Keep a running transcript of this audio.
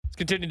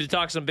continue to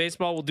talk some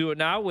baseball. We'll do it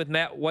now with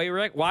Matt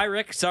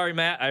Weyrich. Sorry,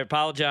 Matt. I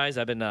apologize.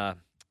 I've been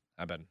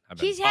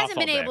He hasn't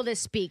been able to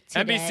speak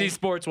today. NBC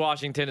Sports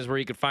Washington is where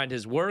you can find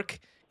his work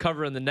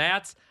covering the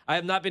Nats. I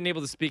have not been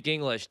able to speak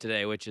English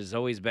today, which is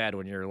always bad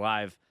when you're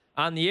live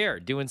on the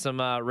air, doing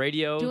some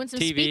radio, Doing some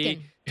TV,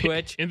 speaking.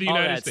 Twitch, In the all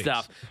United that States.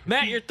 stuff.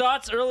 Matt, your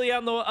thoughts early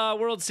on the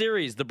World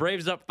Series. The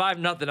Braves up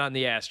 5-0 on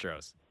the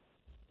Astros.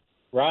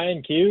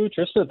 Ryan, Q,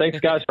 Trista, thanks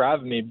guys for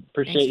having me. Thanks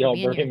Appreciate for y'all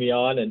being bringing here. me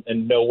on,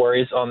 and no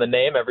worries on the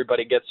name.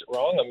 Everybody gets it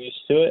wrong. I'm used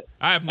to it.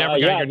 I have never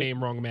yeah, gotten your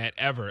name wrong, Matt,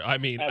 ever. I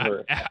mean,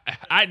 Ever.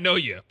 I know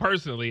you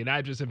personally, and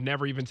I just have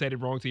never even said it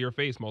wrong to your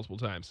face multiple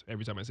times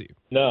every time I see you.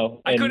 No.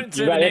 I and couldn't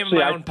say you the guys- name of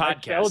my actually, own I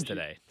podcast spelled-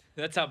 today.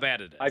 That's how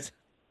bad it is.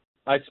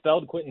 I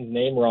spelled Quentin's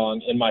name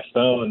wrong in my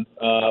phone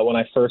when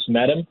I first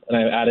met him, and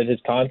I added his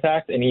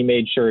contact, and he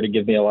made sure to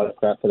give me a lot of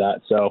crap for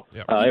that. So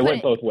Yep. it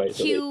went both ways.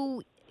 at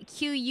least.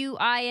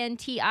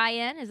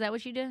 Quintin. Is that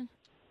what you did?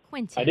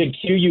 Quintin. I did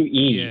QUE,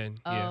 Yeah.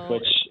 Oh.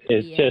 which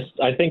is Yeah. just,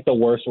 I think, the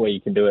worst way you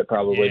can do it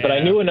probably. But I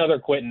Yeah. knew another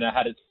Quentin that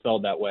had it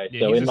spelled that way.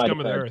 Yeah, so he's in a my scum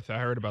of the defense, earth. I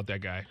heard about that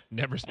guy.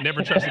 Never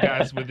trust the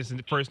guys with his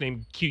first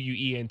name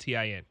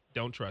Quentin.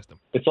 Don't trust him.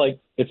 it's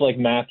like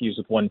Matthews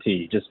with one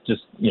T. Just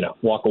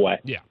walk away.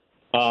 Yeah.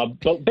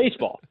 But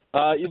baseball.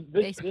 This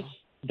Baseball.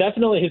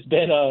 definitely has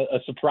been a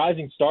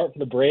surprising start for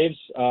the Braves.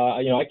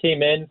 I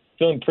came in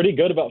feeling pretty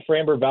good about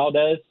Framber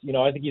Valdez.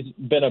 I think he's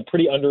been a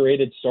pretty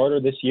underrated starter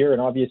this year,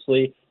 and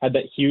obviously had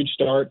that huge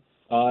start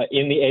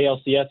in the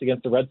ALCS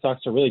against the Red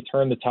Sox to really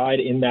turn the tide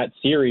in that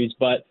series.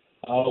 But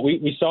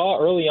we saw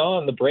early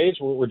on the Braves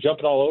were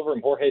jumping all over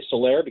him. Jorge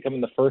Soler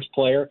becoming the first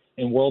player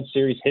in World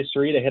Series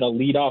history to hit a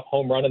leadoff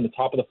home run in the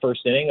top of the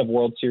first inning of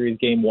World Series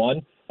Game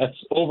 1. That's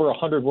over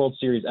 100 World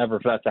Series ever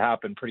for that to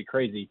happen. Pretty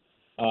crazy.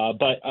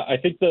 But I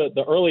think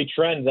the early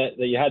trend that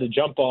you had to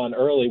jump on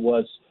early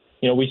was,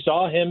 we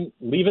saw him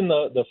leaving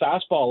the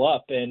fastball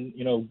up. And,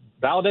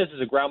 Valdez is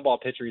a ground ball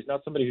pitcher. He's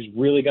not somebody who's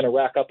really going to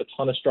rack up a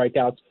ton of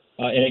strikeouts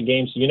in a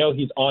game. So,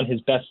 he's on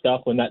his best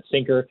stuff when that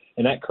sinker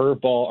and that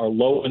curveball are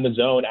low in the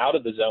zone, out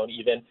of the zone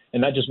even.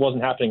 And that just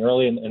wasn't happening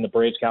early, and the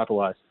Braves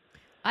capitalized.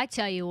 I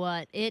tell you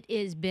what, it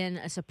has been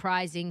a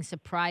surprising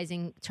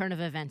turn of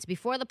events.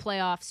 Before the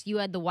playoffs, you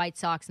had the White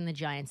Sox and the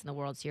Giants in the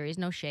World Series.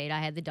 No shade.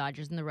 I had the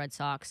Dodgers and the Red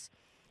Sox.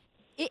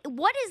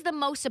 What is the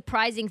most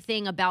surprising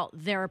thing about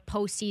their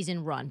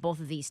postseason run, both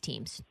of these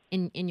teams,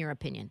 in your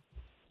opinion?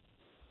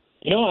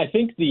 I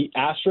think the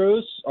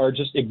Astros are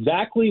just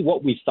exactly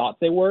what we thought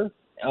they were,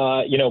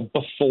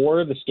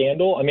 before the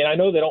scandal. I mean, I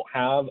know they don't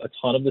have a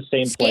ton of the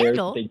same players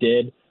Scandal? that they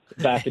did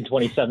back in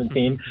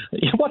 2017.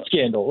 What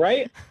scandal,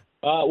 right?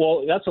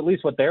 Well, that's at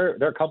least what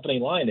their company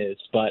line is.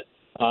 But,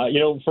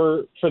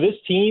 for this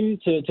team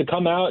to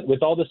come out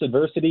with all this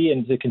adversity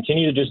and to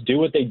continue to just do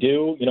what they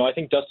do, I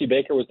think Dusty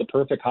Baker was the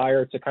perfect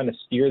hire to kind of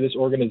steer this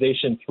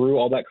organization through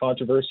all that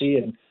controversy.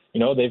 And,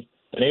 they've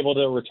been able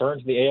to return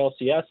to the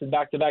ALCS in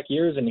back-to-back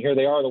years, and here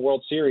they are in the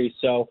World Series.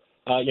 So,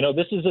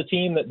 this is a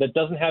team that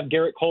doesn't have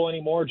Garrett Cole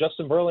anymore.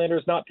 Justin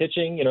Verlander's not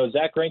pitching.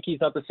 Zach Greinke's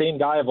not the same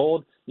guy of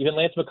old. Even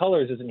Lance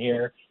McCullers isn't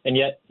here. And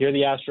yet here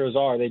the Astros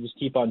are. They just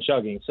keep on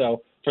chugging.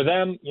 So for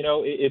them,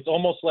 it's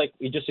almost like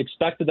we just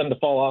expected them to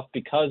fall off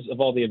because of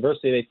all the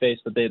adversity they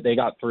faced, but they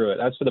got through it.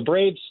 As for the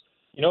Braves,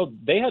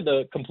 they had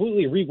to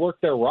completely rework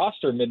their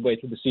roster midway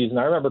through the season.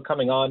 I remember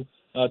coming on,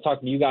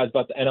 talking to you guys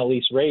about the NL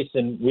East race,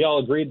 and we all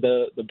agreed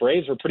the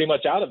Braves were pretty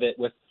much out of it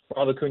with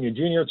Ronald Acuna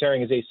Jr.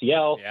 tearing his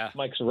ACL. Yeah.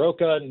 Mike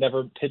Soroka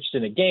never pitched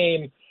in a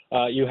game.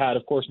 You had,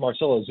 of course,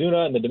 Marcelo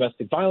Zuna and the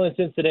domestic violence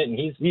incident,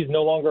 and he's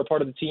no longer a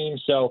part of the team.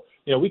 So,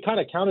 we kind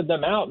of counted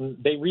them out, and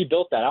they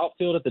rebuilt that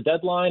outfield at the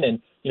deadline and,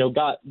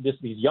 got these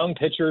young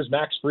pitchers,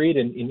 Max Fried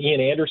and Ian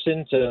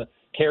Anderson, to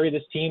carry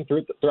this team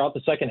throughout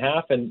the second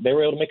half, and they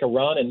were able to make a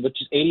run, and with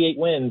just 88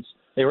 wins,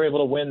 they were able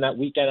to win that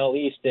week NL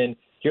East, and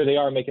here they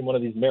are making one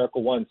of these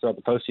miracle ones throughout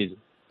the postseason.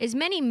 As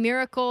many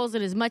miracles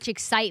and as much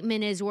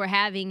excitement as we're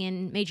having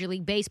in Major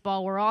League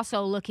Baseball, we're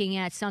also looking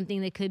at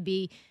something that could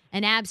be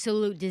an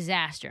absolute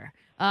disaster.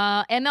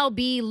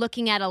 MLB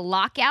looking at a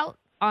lockout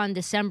on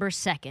December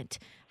 2nd.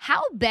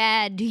 How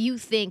bad do you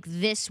think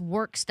this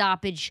work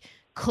stoppage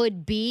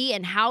could be,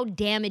 and how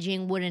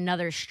damaging would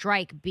another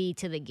strike be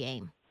to the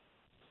game?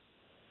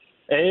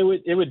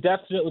 It would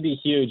definitely be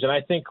huge, and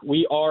I think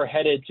we are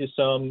headed to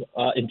some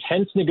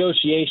intense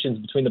negotiations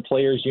between the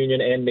Players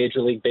Union and Major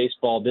League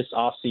Baseball this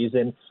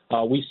offseason.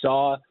 We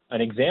saw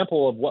an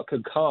example of what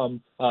could come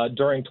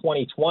during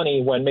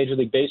 2020 when Major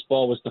League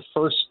Baseball was the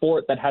first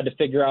sport that had to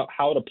figure out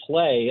how to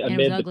play And it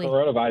was amid the ugly.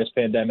 coronavirus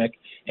pandemic.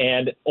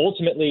 And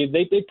ultimately,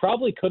 they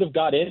probably could have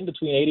got in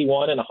between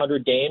 81 and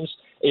 100 games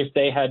if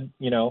they had,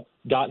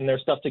 gotten their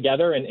stuff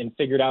together and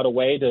figured out a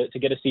way to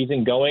get a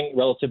season going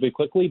relatively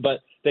quickly. But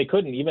they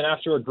couldn't. Even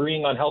after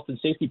agreeing on health and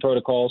safety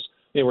protocols,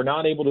 they were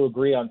not able to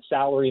agree on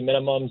salary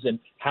minimums and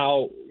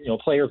how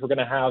players were going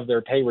to have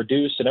their pay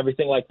reduced and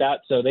everything like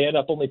that. So they end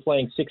up only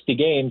playing 60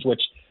 games,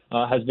 which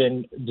has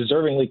been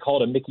deservingly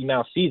called a Mickey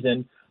Mouse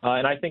season.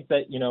 And I think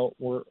that,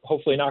 we're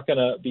hopefully not going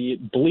to be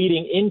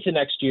bleeding into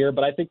next year,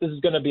 but I think this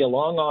is going to be a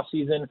long off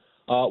season,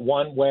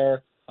 one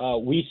where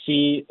we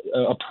see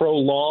a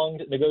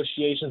prolonged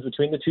negotiations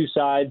between the two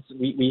sides.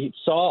 We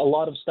saw a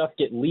lot of stuff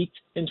get leaked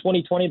in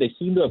 2020. They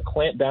seem to have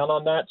clamped down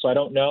on that, so I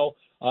don't know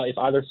if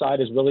either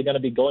side is really going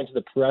to be going to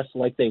the press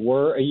like they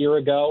were a year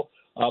ago.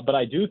 But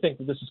I do think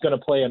that this is going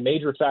to play a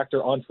major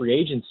factor on free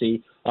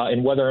agency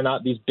and whether or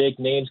not these big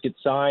names get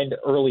signed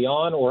early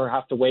on or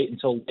have to wait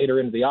until later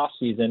into the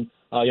offseason.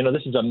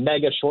 This is a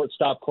mega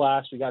shortstop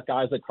class. We got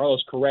guys like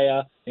Carlos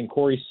Correa and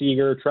Corey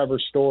Seager, Trevor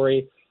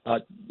Story,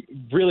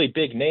 really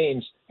big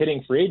names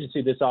hitting free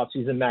agency this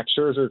offseason, Max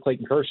Scherzer,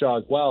 Clayton Kershaw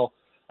as well.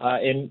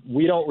 And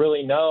we don't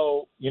really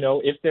know,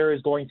 if there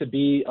is going to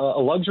be a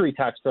luxury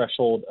tax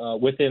threshold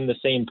within the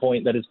same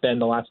point that it's been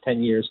the last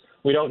 10 years.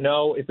 We don't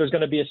know if there's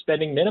going to be a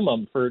spending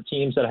minimum for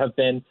teams that have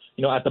been,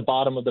 at the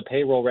bottom of the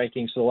payroll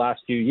rankings for the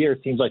last few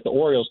years. Teams like the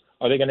Orioles,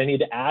 are they going to need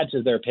to add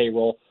to their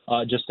payroll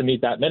just to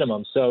meet that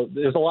minimum? So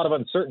there's a lot of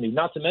uncertainty,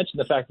 not to mention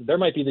the fact that there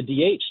might be the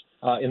DH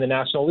in the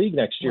National League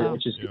next year,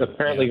 which is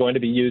apparently going to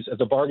be used as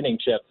a bargaining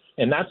chip.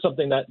 And that's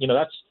something that,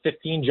 that's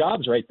 15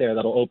 jobs right there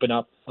that'll open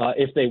up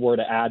if they were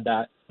to add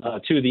that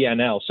to the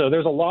NL. So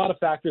there's a lot of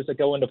factors that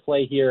go into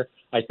play here.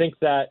 I think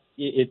that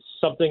it's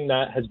something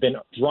that has been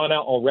drawn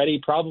out already,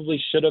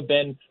 probably should have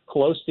been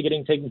close to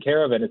getting taken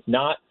care of, and it's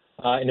not.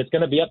 And it's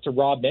going to be up to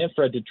Rob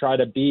Manfred to try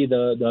to be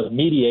the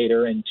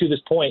mediator. And to this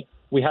point,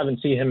 we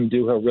haven't seen him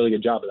do a really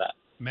good job of that.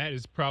 Matt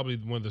is probably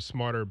one of the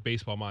smarter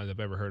baseball minds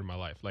I've ever heard in my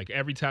life. Like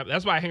every time,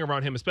 that's why I hang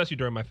around him, especially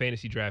during my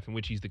fantasy draft in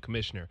which he's the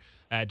commissioner.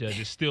 I had to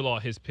just steal all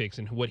his picks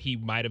and what he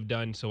might have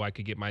done so I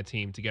could get my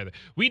team together.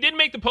 We didn't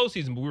make the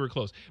postseason, but we were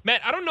close.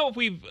 Matt, I don't know if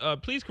we've,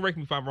 please correct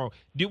me if I'm wrong.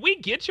 Did we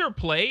get your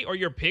play or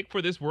your pick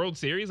for this World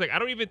Series? Like, I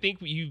don't even think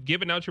you've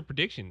given out your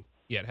prediction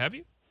yet, have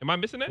you? Am I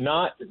missing that?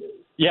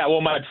 Yeah,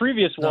 well, my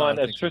previous one,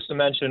 as Tristan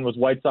mentioned, was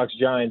White Sox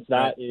Giants.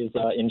 That is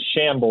in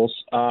shambles.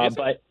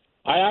 But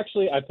I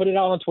put it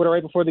out on Twitter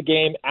right before the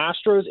game,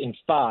 Astros in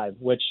 5,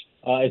 which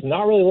is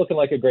not really looking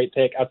like a great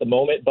pick at the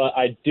moment. But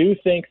I do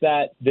think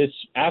that this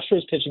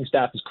Astros pitching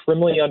staff is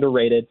criminally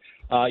underrated.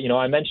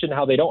 I mentioned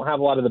how they don't have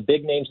a lot of the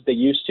big names that they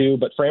used to,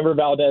 but Framber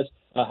Valdez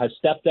has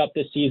stepped up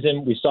this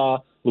season. We saw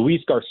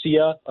Luis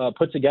Garcia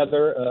put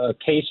together a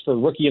case for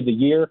Rookie of the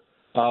Year.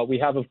 We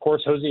have, of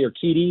course, Jose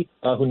Urquidy,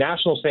 who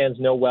Nationals fans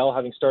know well,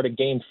 having started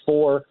Game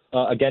 4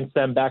 against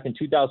them back in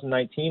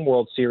 2019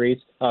 World Series,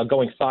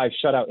 going 5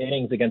 shutout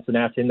innings against the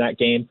Nats in that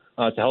game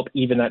to help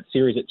even that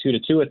series at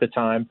 2-2 at the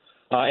time.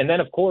 And then,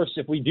 of course,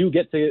 if we do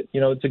get to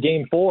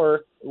Game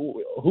 4,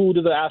 who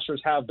do the Astros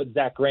have but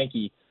Zach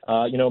Greinke?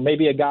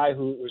 Maybe a guy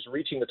who was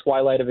reaching the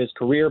twilight of his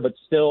career, but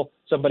still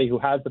somebody who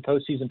has the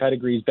postseason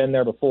pedigree, has been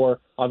there before,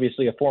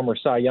 obviously a former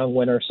Cy Young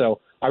winner. So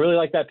I really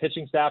like that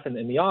pitching staff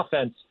and the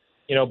offense.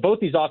 Both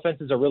these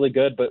offenses are really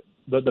good, but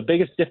the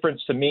biggest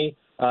difference to me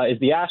is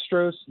the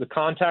Astros, the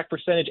contact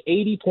percentage,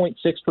 80.6%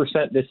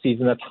 this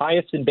season. That's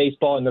highest in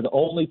baseball, and they're the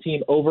only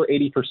team over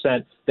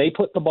 80%. They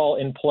put the ball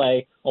in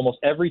play almost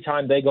every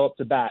time they go up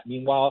to bat.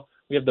 Meanwhile,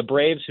 we have the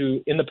Braves,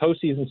 who in the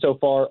postseason so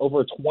far, over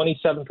a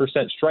 27%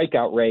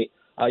 strikeout rate.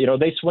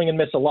 They swing and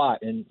miss a lot.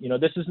 And,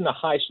 this isn't a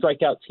high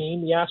strikeout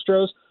team, the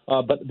Astros,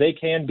 but they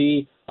can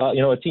be,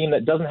 a team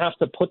that doesn't have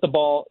to put the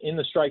ball in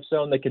the strike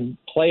zone. They can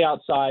play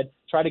outside,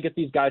 try to get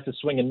these guys to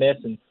swing and miss.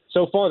 And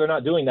so far, they're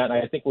not doing that.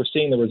 And I think we're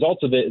seeing the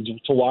results of it as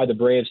to why the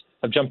Braves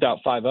have jumped out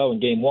 5-0 in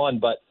Game 1.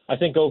 But I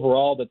think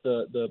overall that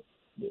the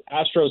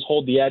Astros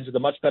hold the edge. They're the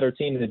much better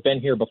team than they've been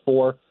here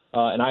before.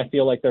 And I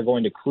feel like they're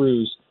going to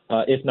cruise.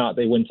 If not,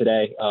 they win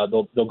today.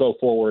 They'll go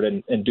forward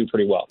and do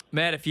pretty well.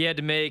 Matt, if you had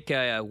to make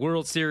a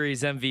World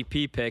Series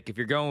MVP pick, if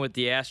you're going with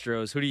the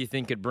Astros, who do you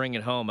think could bring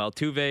it home?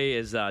 Altuve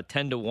is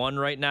 10-1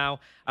 right now.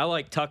 I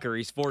like Tucker.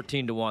 He's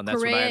 14-1. That's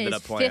Correa what I ended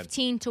up playing.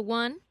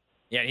 15-1.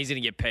 Yeah, and he's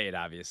going to get paid,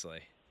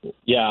 obviously.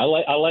 Yeah,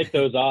 I like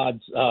those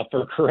odds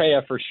for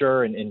Correa for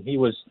sure, and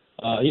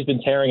he's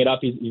been tearing it up.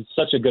 He's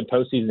such a good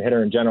postseason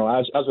hitter in general.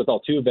 As with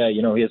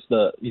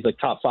Altuve, he's like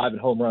top 5 in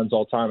home runs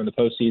all time in the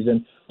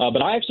postseason.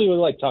 But I actually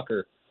really like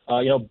Tucker.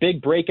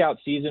 Big breakout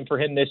season for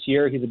him this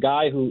year. He's a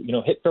guy who,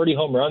 hit 30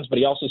 home runs, but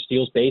he also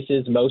steals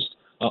bases most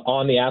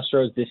on the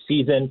Astros this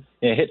season.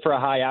 Hit for a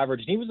high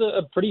average. And he was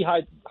a pretty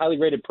highly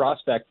rated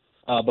prospect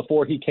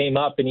before he came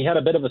up, and he had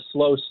a bit of a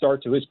slow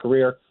start to his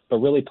career, but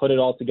really put it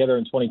all together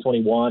in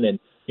 2021. And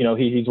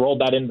he's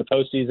rolled that into the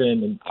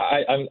postseason, and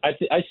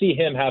I see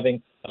him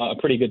having a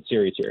pretty good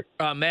series here.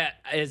 Matt,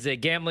 as a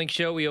gambling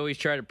show, we always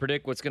try to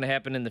predict what's going to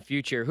happen in the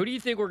future. Who do you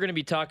think we're going to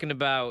be talking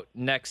about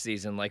next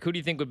season? Like, who do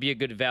you think would be a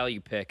good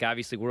value pick?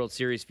 Obviously, World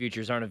Series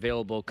futures aren't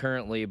available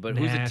currently, but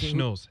who's a team?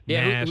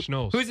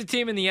 Nationals. Who's a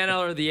team in the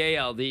NL or the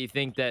AL that you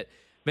think that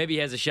maybe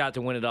has a shot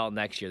to win it all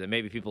next year that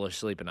maybe people are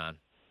sleeping on?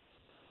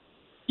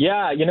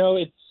 Yeah,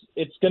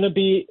 it's going to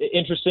be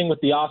interesting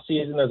with the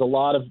offseason. There's a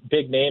lot of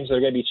big names that are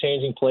going to be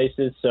changing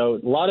places, so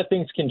a lot of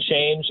things can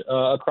change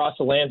across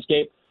the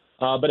landscape.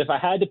 But if I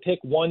had to pick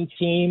one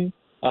team,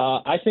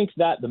 I think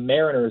that the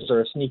Mariners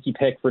are a sneaky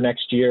pick for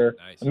next year.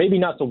 Nice. Maybe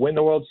not to win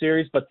the World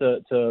Series, but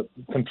to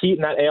compete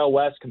in that AL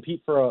West,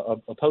 compete for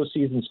a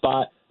postseason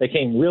spot. They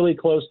came really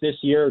close this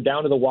year,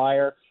 down to the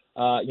wire.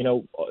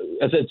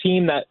 as a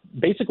team that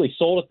basically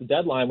sold at the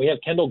deadline, we have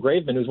Kendall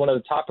Graveman, who's one of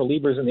the top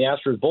relievers in the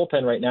Astros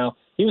bullpen right now.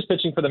 He was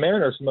pitching for the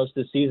Mariners for most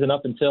of the season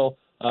up until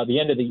the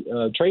end of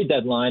the trade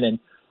deadline. And,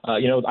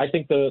 I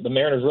think the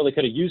Mariners really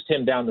could have used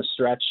him down the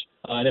stretch.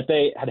 And if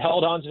they had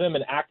held on to him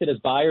and acted as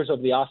buyers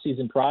over the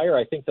offseason prior,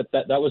 I think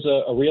that was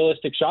a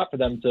realistic shot for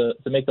them to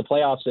make the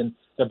playoffs. And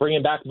they're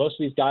bringing back most of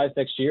these guys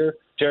next year.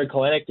 Jared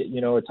Kalenic,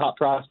 a top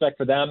prospect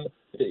for them,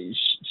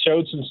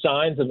 showed some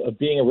signs of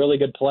being a really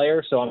good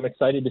player. So I'm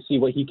excited to see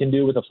what he can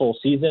do with a full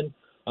season.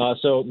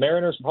 So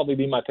Mariners will probably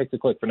be my pick to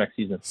click for next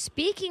season.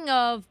 Speaking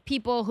of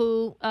people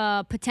who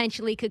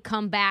potentially could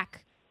come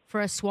back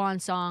for a swan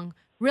song,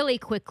 really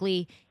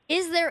quickly,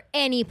 is there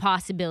any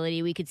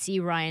possibility we could see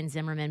Ryan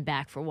Zimmerman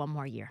back for one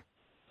more year?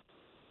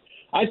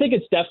 I think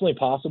it's definitely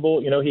possible.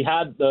 He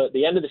had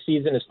the end of the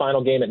season, his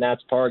final game at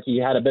Nats Park. He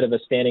had a bit of a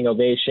standing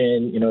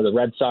ovation. The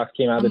Red Sox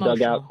came out of the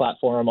dugout,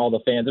 clapped for him, all the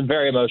fans, and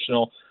very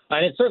emotional.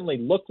 And it certainly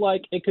looked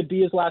like it could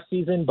be his last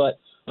season, but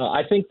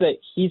I think that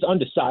he's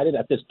undecided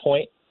at this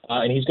point,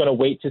 and he's going to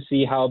wait to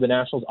see how the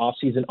Nationals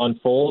offseason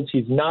unfolds.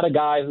 He's not a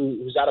guy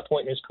who's at a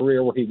point in his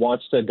career where he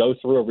wants to go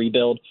through a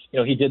rebuild.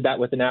 He did that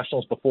with the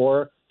Nationals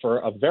before for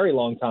a very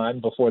long time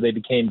before they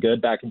became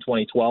good back in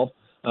 2012.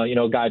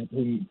 A guy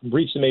who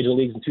reached the major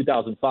leagues in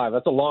 2005.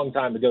 That's a long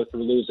time to go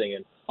through losing.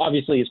 And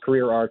obviously his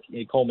career arc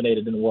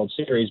culminated in the World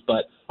Series.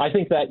 But I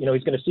think that,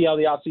 he's going to see how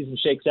the offseason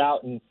shakes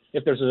out. And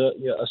if there's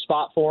a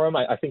spot for him,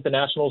 I think the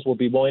Nationals will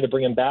be willing to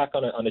bring him back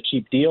on a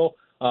cheap deal.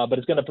 But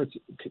it's going to,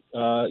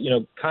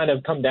 kind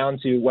of come down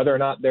to whether or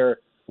not they're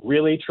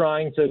really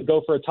trying to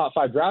go for a top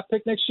 5 draft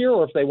pick next year,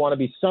 or if they want to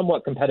be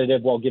somewhat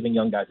competitive while giving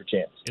young guys a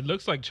chance. It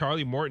looks like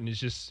Charlie Morton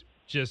is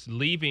just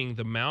leaving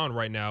the mound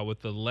right now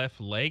with the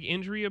left leg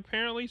injury,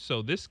 apparently.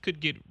 So this could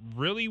get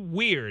really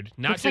weird.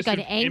 Not looks just like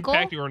an ankle?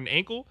 impacting or an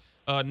ankle.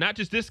 Not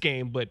just this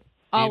game, but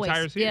always, the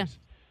entire series.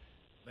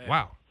 Yeah.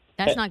 Wow.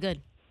 That's not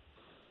good.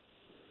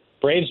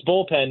 Braves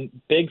bullpen,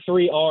 big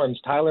 3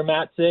 arms, Tyler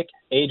Matzik,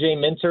 A.J.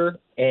 Minter,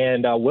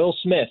 and Will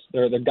Smith.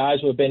 They're the guys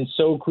who have been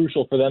so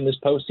crucial for them this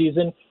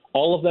postseason.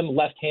 All of them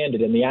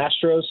left-handed. And the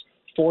Astros,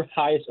 4th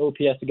highest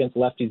OPS against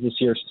lefties this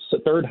year,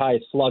 3rd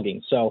highest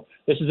slugging. So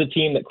this is a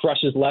team that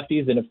crushes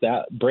lefties, and if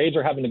the Braves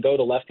are having to go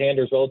to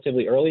left-handers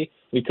relatively early,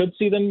 we could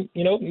see them,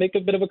 make a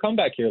bit of a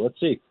comeback here. Let's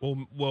see.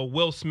 Well,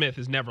 Will Smith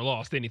has never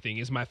lost anything.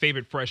 He's my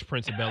favorite Fresh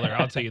Prince of Bel-Air.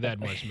 I'll tell you that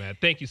much, Matt.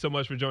 Thank you so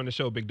much for joining the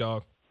show, big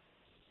dog.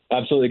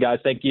 Absolutely, guys.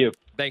 Thank you.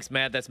 Thanks,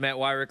 Matt. That's Matt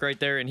Wyrick right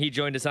there, and he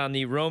joined us on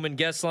the Roman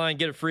guest line.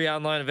 Get a free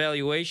online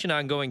evaluation,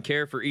 ongoing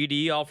care for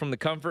ED, all from the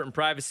comfort and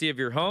privacy of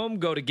your home.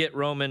 Go to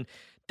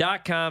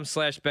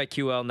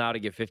GetRoman.com/BetQL now to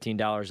get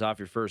 $15 off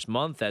your first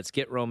month. That's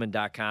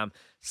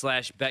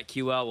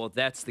GetRoman.com/BetQL. Well, if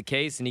that's the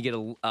case, and you get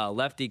a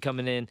lefty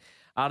coming in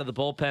out of the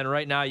bullpen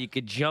right now, you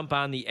could jump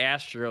on the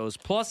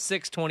Astros plus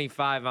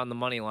 625 on the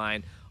money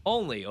line,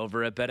 only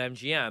over at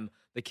BetMGM.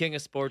 The king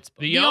of sports.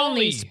 The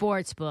only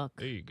sports book.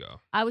 There you go.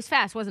 I was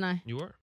fast, wasn't I? You were.